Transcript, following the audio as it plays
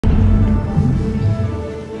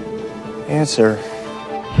Answer.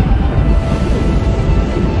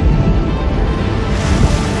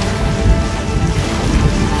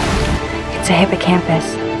 It's a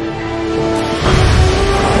hippocampus.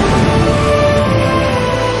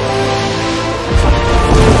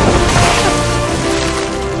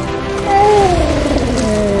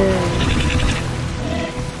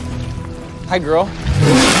 Hi, girl.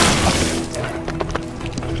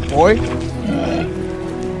 Boy?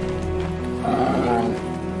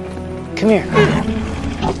 Come here.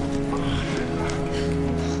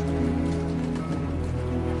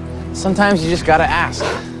 Sometimes you just gotta ask.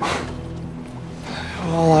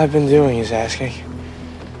 All I've been doing is asking.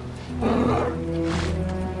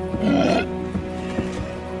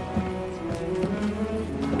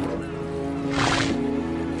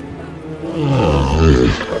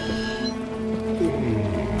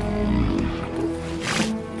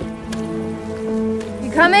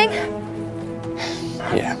 You coming?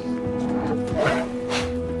 Yeah.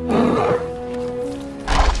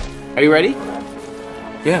 Are you ready?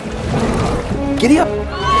 Yeah. Giddy up.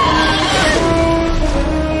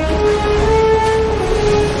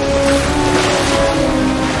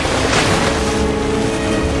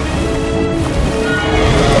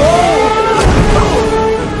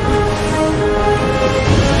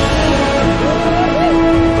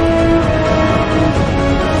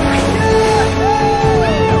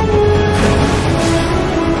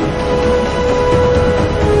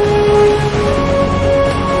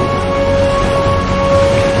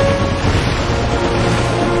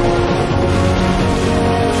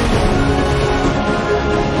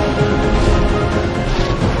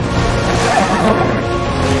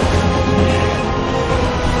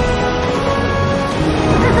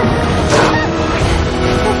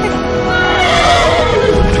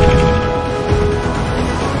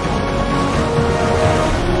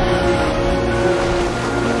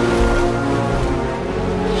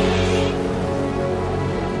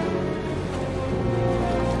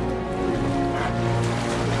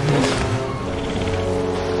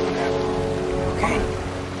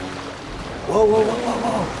 Whoa.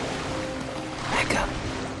 Back up.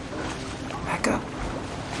 Back up.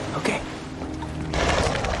 Okay.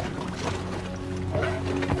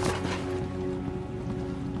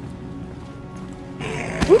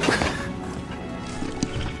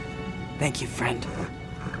 Thank you, friend.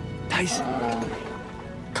 Tyson.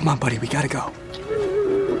 Come on, buddy, we gotta go.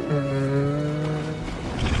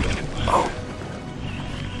 Oh.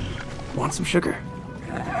 Want some sugar?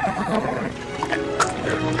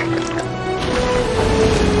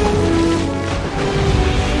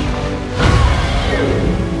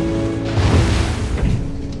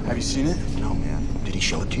 Have you seen it? No, man. Did he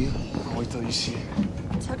show it to you? I'll wait till you see it.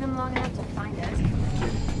 It took him long enough to find it.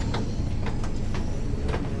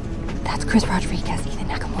 That's Chris Rodriguez, Ethan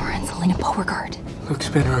Nakamura, and Selena Beauregard. Luke's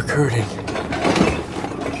been recruiting.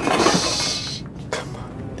 Come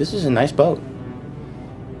on. This is a nice boat.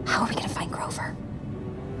 How are we gonna find Grover?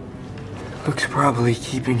 Luke's probably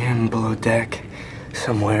keeping him below deck,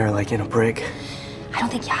 somewhere like in a brig. I don't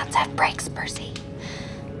think yachts have brakes, Percy.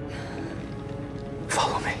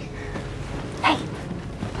 Follow me. Hey!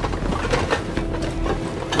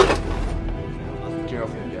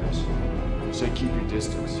 Careful, guys. You say keep your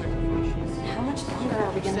distance. How much longer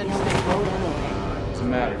are we gonna be on this boat anyway? Doesn't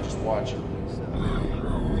matter, just watch it.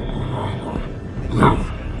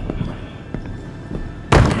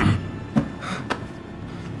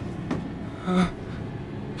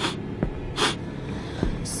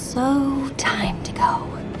 So, time to go.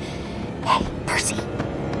 Hey, Percy.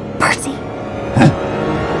 Percy!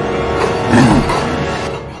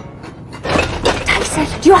 Tyson,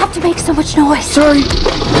 you have to make so much noise. Sorry.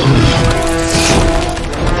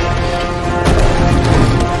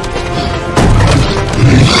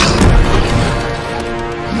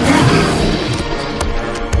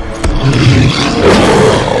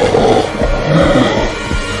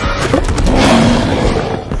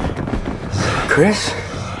 Chris?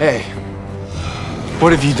 Hey.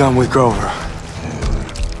 What have you done with Grover?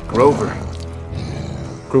 Grover.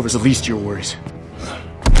 Grover's the least of your worries.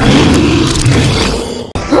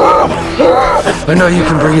 I know you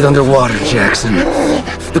can breathe underwater, Jackson.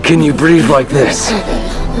 But can you breathe like this?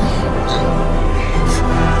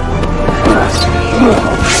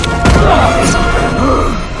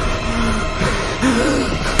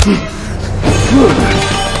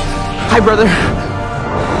 Hi, brother.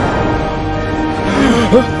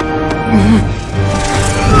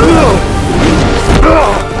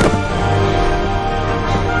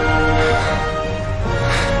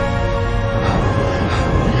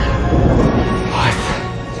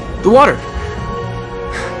 The water.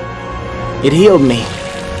 It healed me.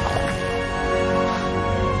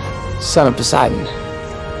 son of Poseidon.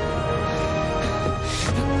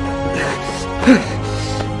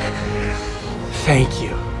 Thank you,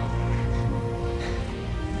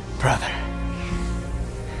 brother.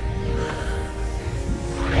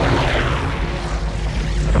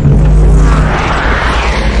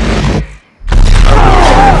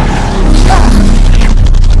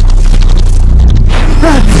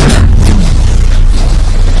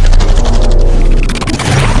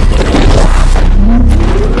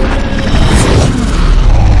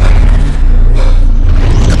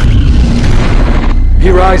 He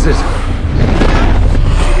rises.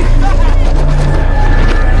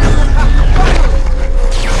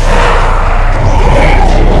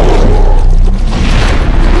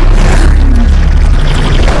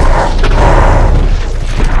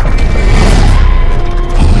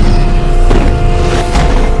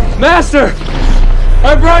 Master!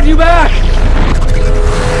 I brought you back!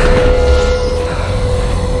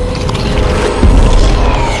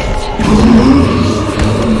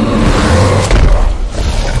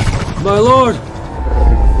 My lord!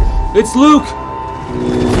 It's Luke!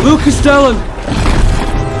 Luke Castellan!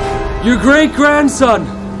 Your great-grandson!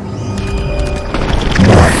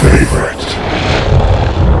 My favorite.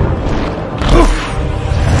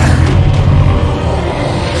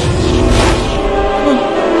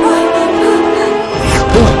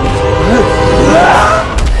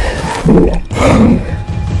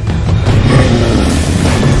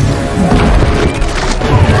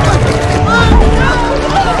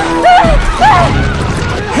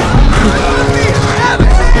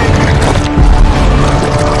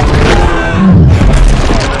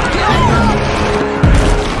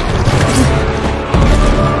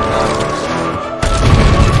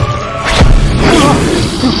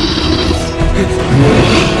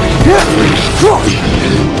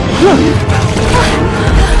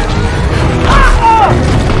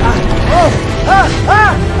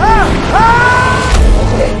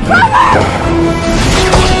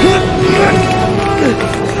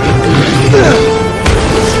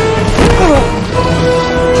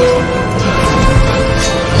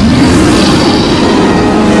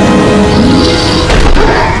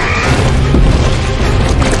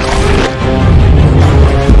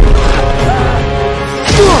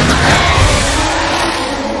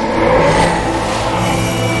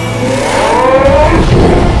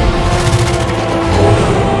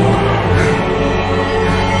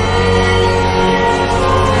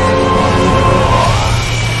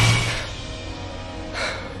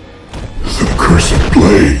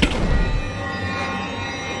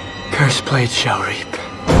 Cursed blade shall reap.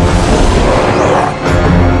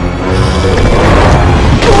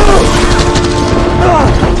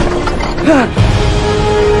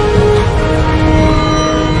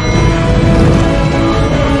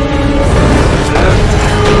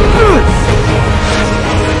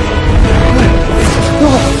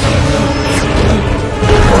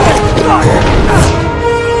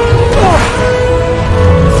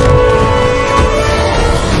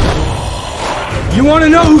 You want to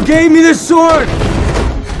know who gave me this sword?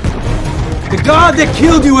 The god that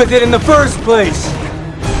killed you with it in the first place.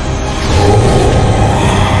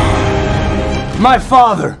 My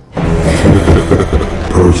father.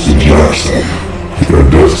 Percy Jackson. Your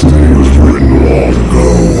destiny was written long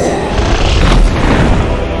ago.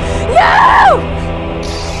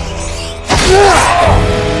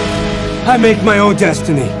 I make my own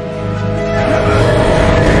destiny.